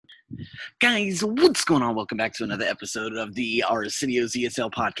Guys, what's going on? Welcome back to another episode of the Arsenio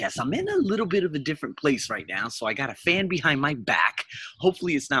ESL podcast. I'm in a little bit of a different place right now, so I got a fan behind my back.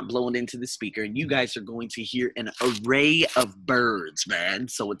 Hopefully it's not blowing into the speaker, and you guys are going to hear an array of birds, man.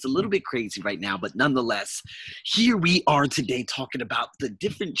 So it's a little bit crazy right now, but nonetheless, here we are today talking about the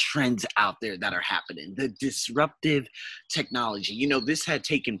different trends out there that are happening, the disruptive technology. You know, this had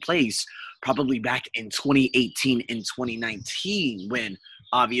taken place probably back in 2018 and 2019 when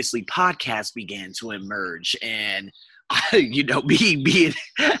obviously podcasts began to emerge. And me being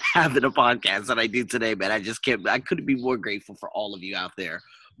having a podcast that I do today, man, I couldn't be more grateful for all of you out there.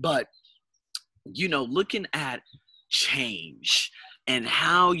 But looking at change and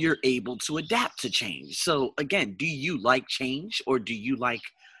how you're able to adapt to change. So again, do you like change, or do you like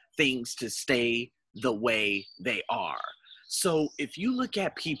things to stay the way they are? So if you look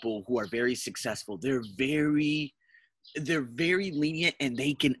at people who are very successful, they're very lenient and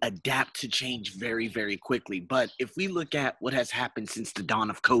they can adapt to change very, very quickly. But if we look at what has happened since the dawn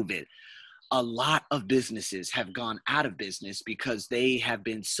of COVID, a lot of businesses have gone out of business because they have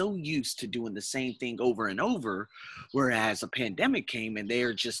been so used to doing the same thing over and over, whereas a pandemic came and they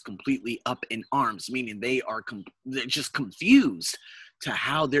are just completely up in arms, meaning they're just confused to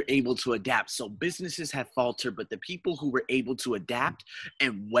how they're able to adapt. So businesses have faltered, but the people who were able to adapt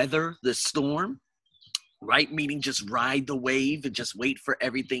and weather the storm, right? Meaning just ride the wave and just wait for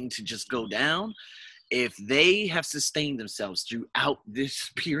everything to just go down. If they have sustained themselves throughout this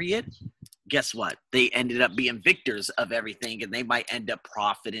period, guess what? They ended up being victors of everything, and they might end up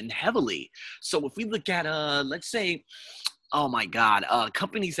profiting heavily. So if we look at, let's say, oh my God,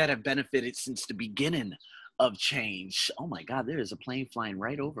 companies that have benefited since the beginning of change. Oh my God, there is a plane flying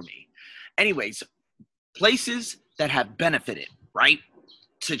right over me. Anyways, places that have benefited, right,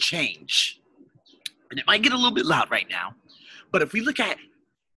 to change. And it might get a little bit loud right now, but if we look at,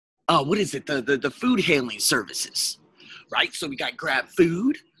 the food hailing services, right? So we got Grab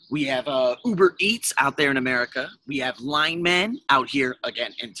Food, we have Uber Eats out there in America, we have Line Men out here,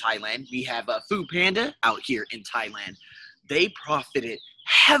 again, in Thailand, we have Food Panda out here in Thailand. They profited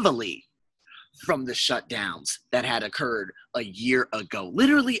heavily from the shutdowns that had occurred a year ago.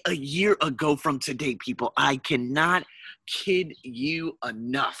 Literally a year ago from today, people. I cannot kid you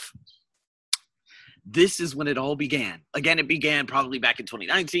enough. This is when it all began. Again, it began probably back in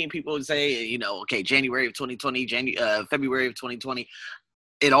 2019. People would say, January of 2020, February of 2020.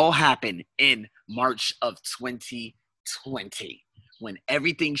 It all happened in March of 2020 when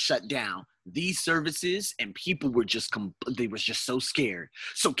everything shut down. These services and people were just so scared.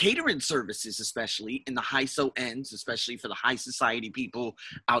 So catering services, especially in the high-so ends, especially for the high society people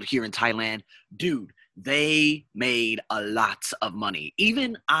out here in Thailand, dude, they made a lot of money.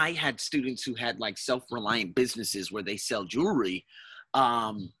 Even I had students who had like self-reliant businesses where they sell jewelry.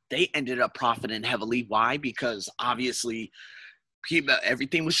 They ended up profiting heavily. Why? Because obviously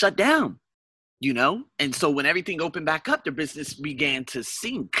everything was shut down, And so when everything opened back up, their business began to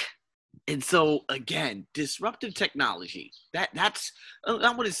sink. And so, again, disruptive technology, that's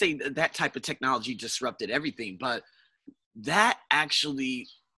I wouldn't say that type of technology disrupted everything, but that actually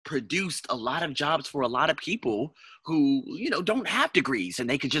produced a lot of jobs for a lot of people who, don't have degrees, and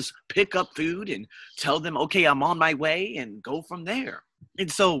they could just pick up food and tell them, okay, I'm on my way, and go from there.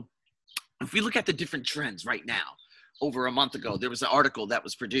 And so if we look at the different trends right now, over a month ago, there was an article that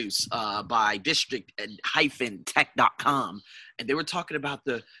was produced by Disruptive-tech.com, and they were talking about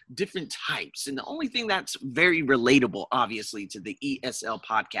the different types. And the only thing that's very relatable, obviously, to the ESL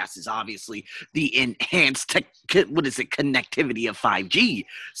podcast is obviously the enhanced connectivity of 5G.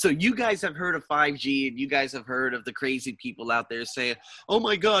 So you guys have heard of 5G, and you guys have heard of the crazy people out there saying, oh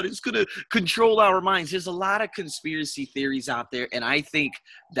my God, it's going to control our minds. There's a lot of conspiracy theories out there, and I think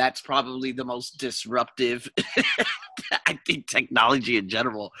that's probably the most disruptive. I think technology in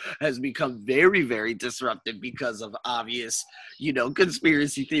general has become very, very disruptive because of obvious,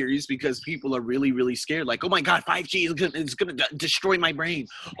 conspiracy theories, because people are really, really scared. Like, oh my God, 5G is going to destroy my brain.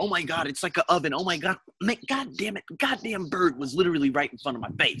 Oh my God, it's like an oven. Oh my God, God damn it. Goddamn bird was literally right in front of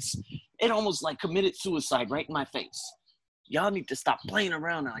my face. It almost like committed suicide right in my face. Y'all need to stop playing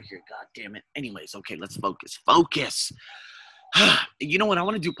around out here. God damn it. Anyways, okay, let's focus. You know what? I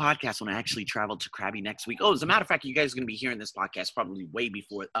want to do podcasts when I actually travel to Krabi next week. Oh, as a matter of fact, you guys are going to be hearing this podcast probably way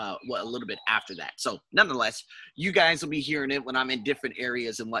before, a little bit after that. So nonetheless, you guys will be hearing it when I'm in different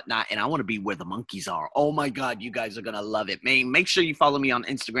areas and whatnot. And I want to be where the monkeys are. Oh my God, you guys are going to love it. Man, make sure you follow me on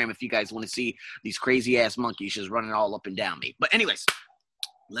Instagram if you guys want to see these crazy ass monkeys just running all up and down me. But anyways,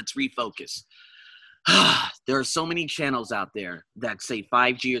 let's refocus. There are so many channels out there that say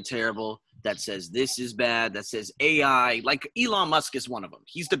 5G are terrible. that says this is bad, that says AI. Like Elon Musk is one of them.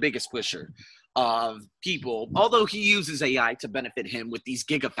 He's the biggest pusher of people, although he uses AI to benefit him with these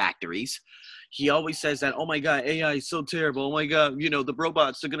gigafactories. He always says that, oh my God, AI is so terrible. Oh my God, the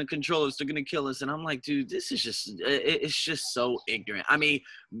robots are going to control us. They're going to kill us. And I'm like, dude, this is it's just so ignorant. I mean,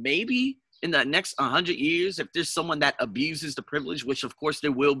 maybe in the next 100 years, if there's someone that abuses the privilege, which of course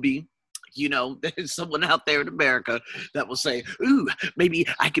there will be, there's someone out there in America that will say, ooh, maybe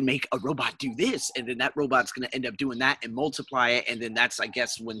I can make a robot do this. And then that robot's going to end up doing that and multiply it. And then that's, I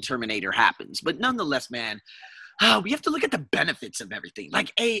guess, when Terminator happens. But nonetheless, man, we have to look at the benefits of everything.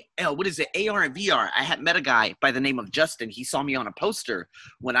 Like what is it? AR and VR. I had met a guy by the name of Justin. He saw me on a poster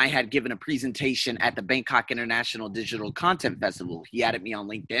when I had given a presentation at the Bangkok International Digital Content Festival. He added me on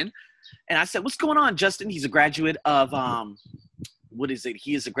LinkedIn. And I said, what's going on, Justin? He's a graduate of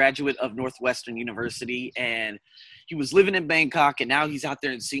He is a graduate of Northwestern University, and he was living in Bangkok, and now he's out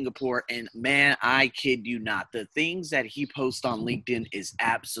there in Singapore. And man, I kid you not, the things that he posts on LinkedIn is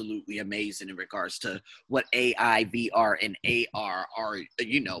absolutely amazing in regards to what AI, VR, and AR are,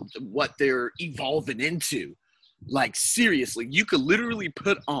 what they're evolving into. Like, seriously, you could literally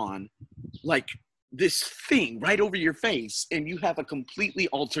put on, like, this thing right over your face, and you have a completely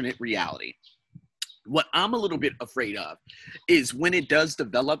alternate reality. What I'm a little bit afraid of is when it does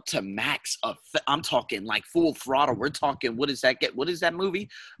develop to max effect. I'm talking like full throttle. We're talking, what is that movie?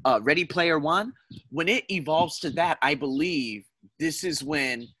 Ready Player One. When it evolves to that, I believe this is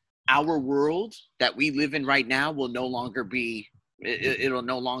when our world that we live in right now will no longer be, it'll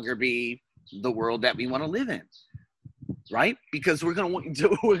no longer be the world that we want to live in. Right? Because we're going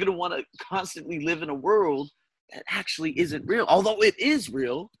to want to constantly live in a world that actually isn't real, although it is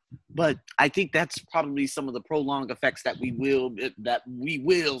real. But I think that's probably some of the prolonged effects that we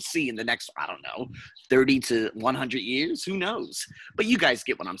will see in the next, 30 to 100 years. Who knows? But you guys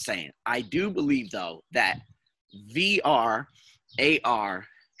get what I'm saying. I do believe, though, that VR, AR,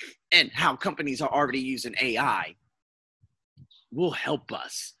 and how companies are already using AI will help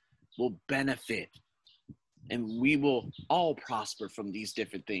us, will benefit, and we will all prosper from these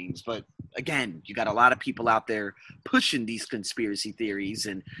different things. But again, you got a lot of people out there pushing these conspiracy theories,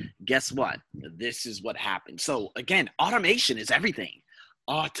 and guess what? This is what happened. So again, automation is everything.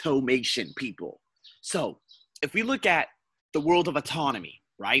 Automation, people. So if we look at the world of autonomy,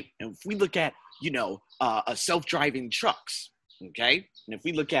 right? And if we look at, self-driving trucks, okay? And if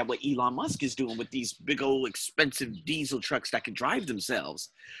we look at what Elon Musk is doing with these big old expensive diesel trucks that can drive themselves,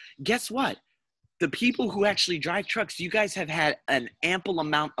 guess what? The people who actually drive trucks, you guys have had an ample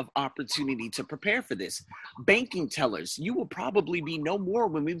amount of opportunity to prepare for this. Banking tellers, you will probably be no more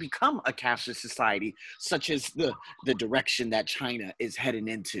when we become a cashless society, such as the direction that China is heading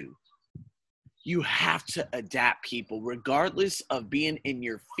into. You have to adapt, people, regardless of being in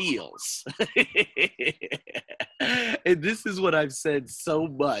your fields. And this is what I've said so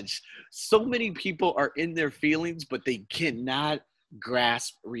much. So many people are in their feelings, but they cannot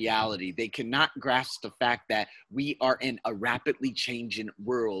grasp reality. They cannot grasp the fact that we are in a rapidly changing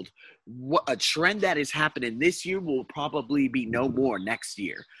world. What a trend that is happening this year will probably be no more next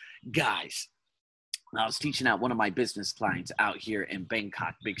year. Guys, I was teaching out one of my business clients out here in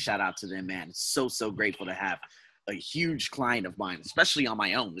Bangkok. Big shout out to them, man. So grateful to have a huge client of mine, especially on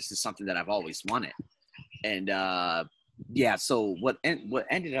my own. This is something that I've always wanted. And so what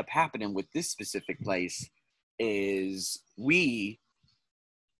ended up happening with this specific place is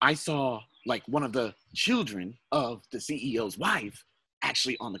I saw like one of the children of the CEO's wife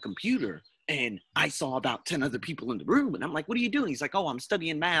actually on the computer, and I saw about 10 other people in the room, and I'm like, what are you doing? He's like, oh, I'm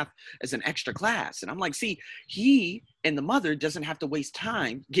studying math as an extra class. And I'm like, see, he and the mother doesn't have to waste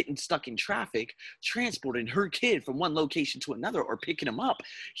time getting stuck in traffic, transporting her kid from one location to another or picking him up.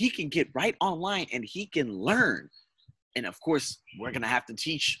 He can get right online and he can learn. And of course, we're going to have to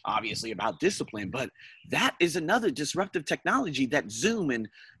teach, obviously, about discipline. But that is another disruptive technology that Zoom and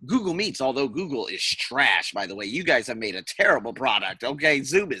Google Meets, although Google is trash, by the way. You guys have made a terrible product, okay?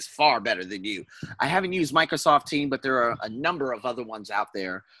 Zoom is far better than you. I haven't used Microsoft Teams, but there are a number of other ones out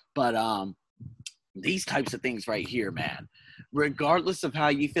there. But these types of things right here, man, regardless of how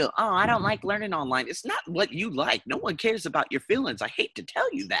you feel, oh, I don't like learning online. It's not what you like. No one cares about your feelings. I hate to tell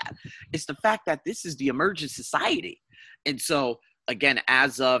you that. It's the fact that this is the emergent society. And so, again,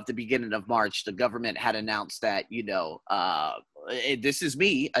 as of the beginning of March, the government had announced that, this is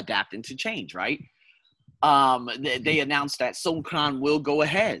me adapting to change, right? They announced that Songkran will go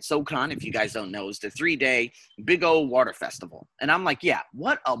ahead. Songkran, if you guys don't know, is the 3-day big old water festival. And I'm like, yeah,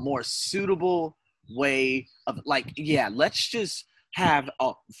 what a more suitable way of let's just have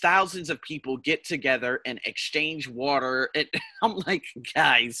thousands of people get together and exchange water. And I'm like,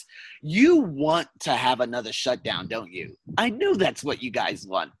 guys, you want to have another shutdown, don't you? I know that's what you guys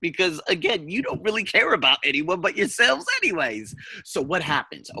want because, again, you don't really care about anyone but yourselves anyways. So what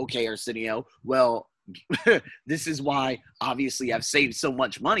happens? Okay, Arsenio, well, this is why obviously I've saved so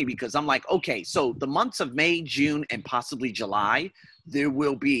much money because I'm like, okay, so the months of May, June, and possibly July, there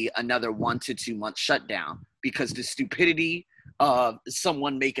will be another 1 to 2 month shutdown because the stupidity of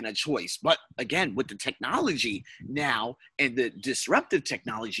someone making a choice. But again, with the technology now and the disruptive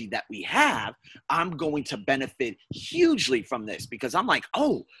technology that we have, I'm going to benefit hugely from this because I'm like,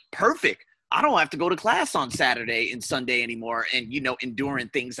 oh, perfect. I don't have to go to class on Saturday and Sunday anymore and, enduring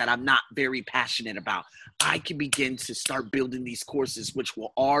things that I'm not very passionate about. I can begin to start building these courses, which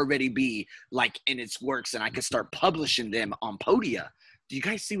will already be like in its works, and I can start publishing them on Podia. Do you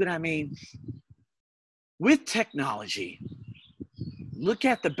guys see what I mean? With technology, look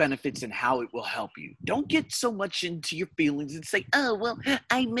at the benefits and how it will help you. Don't get so much into your feelings and say, oh, well,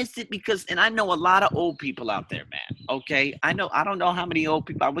 I miss it because, and I know a lot of old people out there, man. Okay. I don't know how many old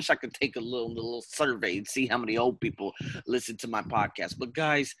people, I wish I could take a little survey and see how many old people listen to my podcast. But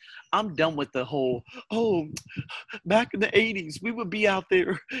guys, I'm done with the whole, back in the 80s, we would be out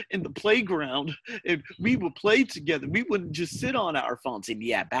there in the playground and we would play together. We wouldn't just sit on our phones. And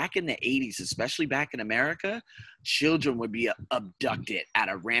yeah, back in the 80s, especially back in America, children would be abducted at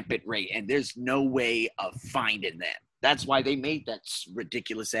a rampant rate, and there's no way of finding them. That's why they made that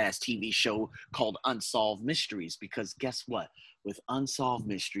ridiculous ass TV show called Unsolved Mysteries, because guess what? With Unsolved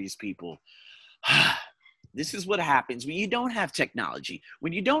Mysteries, people, this is what happens when you don't have technology,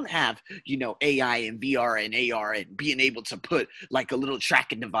 when you don't have, AI and VR and AR and being able to put like a little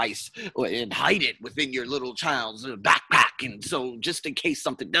tracking device and hide it within your little child's backpack. And so just in case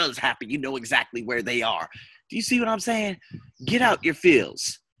something does happen, you know exactly where they are. Do you see what I'm saying? Get out your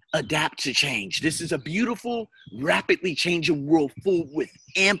feels. Adapt to change. This is a beautiful, rapidly changing world full with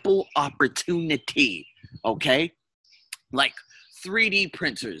ample opportunity. Okay? Like 3D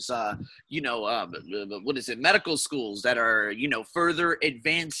printers, medical schools that are, further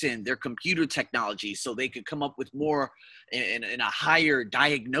advancing their computer technology so they could come up with more in a higher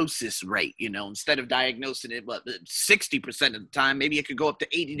diagnosis rate, instead of diagnosing it, 60% of the time, maybe it could go up to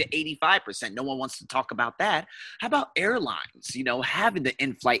 80 to 85%. No one wants to talk about that. How about airlines, having the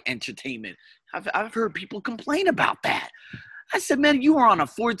in-flight entertainment? I've heard people complain about that. I said, man, you are on a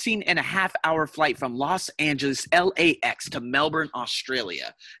 14-and-a-half-hour flight from Los Angeles, LAX to Melbourne,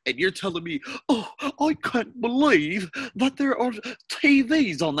 Australia. And you're telling me, oh, I can't believe that there are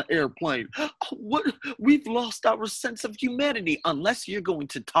TVs on the airplane. What? We've lost our sense of humanity unless you're going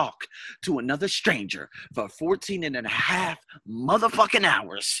to talk to another stranger for 14-and-a-half motherfucking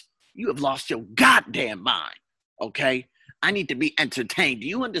hours. You have lost your goddamn mind, okay? I need to be entertained. Do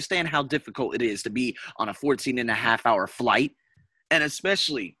you understand how difficult it is to be on a 14-and-a-half-hour flight? And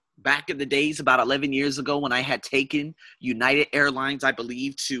especially back in the days, about 11 years ago, when I had taken United Airlines, I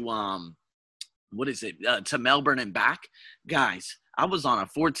believe, to to Melbourne and back. Guys, I was on a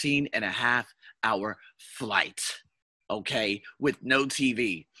 14-and-a-half-hour flight, okay, with no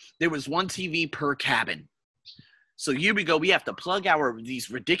TV. There was one TV per cabin. So here we go. We have to plug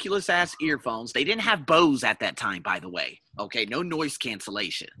these ridiculous ass earphones. They didn't have Bose at that time, by the way. Okay, no noise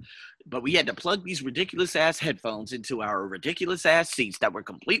cancellation. But we had to plug these ridiculous ass headphones into our ridiculous ass seats that were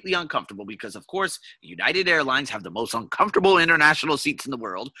completely uncomfortable because, of course, United Airlines have the most uncomfortable international seats in the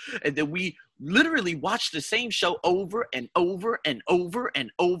world. And then we literally watched the same show over and over and over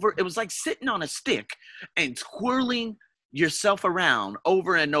and over. It was like sitting on a stick and twirling yourself around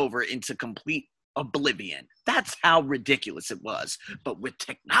over and over into complete oblivion. That's how ridiculous it was. But with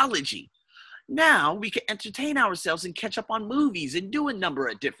technology, now we can entertain ourselves and catch up on movies and do a number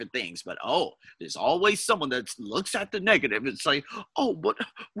of different things. But there's always someone that looks at the negative and say, but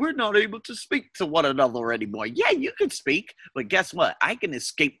we're not able to speak to one another anymore. Yeah, you can speak, but guess what? I can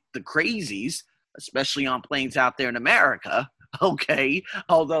escape the crazies, especially on planes out there in America. Okay,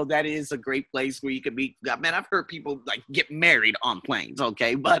 although that is a great place where you can be. Man, I've heard people like get married on planes.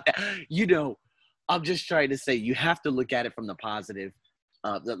 Okay, but I'm just trying to say you have to look at it from the positive,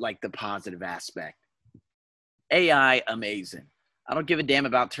 the positive aspect. AI, amazing. I don't give a damn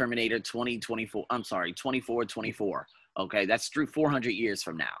about Terminator 24. Okay, that's through 400 years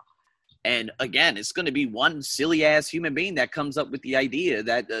from now. And again, it's going to be one silly ass human being that comes up with the idea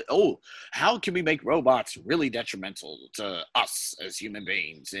that, how can we make robots really detrimental to us as human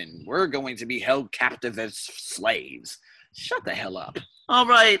beings? And we're going to be held captive as slaves. Shut the hell up. All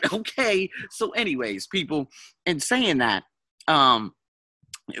right. Okay. So anyways, people, in saying that,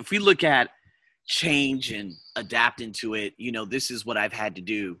 if we look at change and adapt into it. This is what I've had to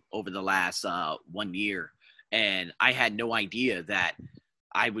do over the last 1 year. And I had no idea that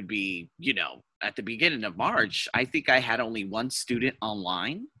I would be, at the beginning of March, I think I had only one student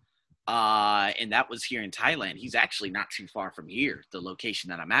online. And that was here in Thailand. He's actually not too far from here, the location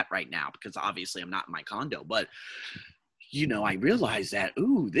that I'm at right now, because obviously I'm not in my condo. But I realized that,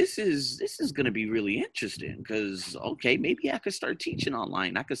 this is going to be really interesting because, okay, maybe I could start teaching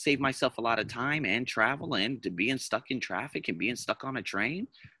online. I could save myself a lot of time and travel and to being stuck in traffic and being stuck on a train.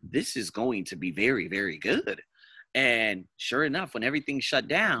 This is going to be very, very good. And sure enough, when everything shut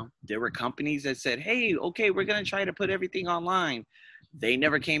down, there were companies that said, hey, okay, we're going to try to put everything online. They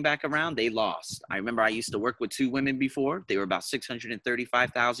never came back around. They lost. I remember I used to work with two women before. They were about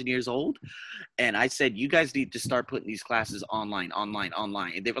 635,000 years old. And I said, you guys need to start putting these classes online. And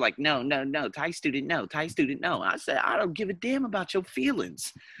they were like, no, Thai student, no. I said, I don't give a damn about your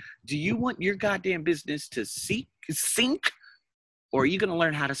feelings. Do you want your goddamn business to sink, or are you going to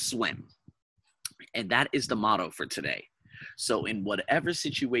learn how to swim? And that is the motto for today. So in whatever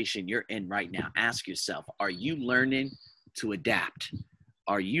situation you're in right now, ask yourself, are you learning to adapt?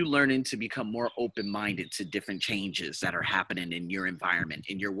 Are you learning to become more open-minded to different changes that are happening in your environment,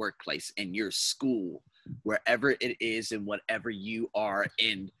 in your workplace, in your school, wherever it is and whatever you are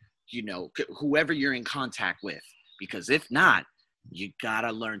in, whoever you're in contact with? Because if not, you got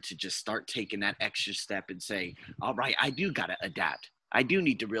to learn to just start taking that extra step and say, all right, I do got to adapt. I do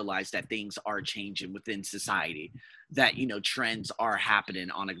need to realize that things are changing within society, that, trends are happening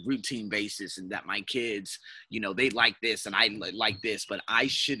on a routine basis, and that my kids, they like this and I like this, but I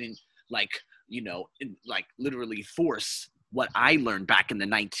shouldn't literally force what I learned back in the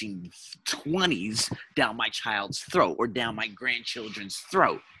 1920s down my child's throat or down my grandchildren's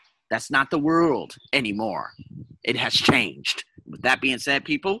throat. That's not the world anymore. It has changed. With that being said,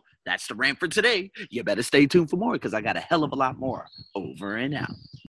 people, that's the rant for today. You better stay tuned for more because I got a hell of a lot more. Over and out.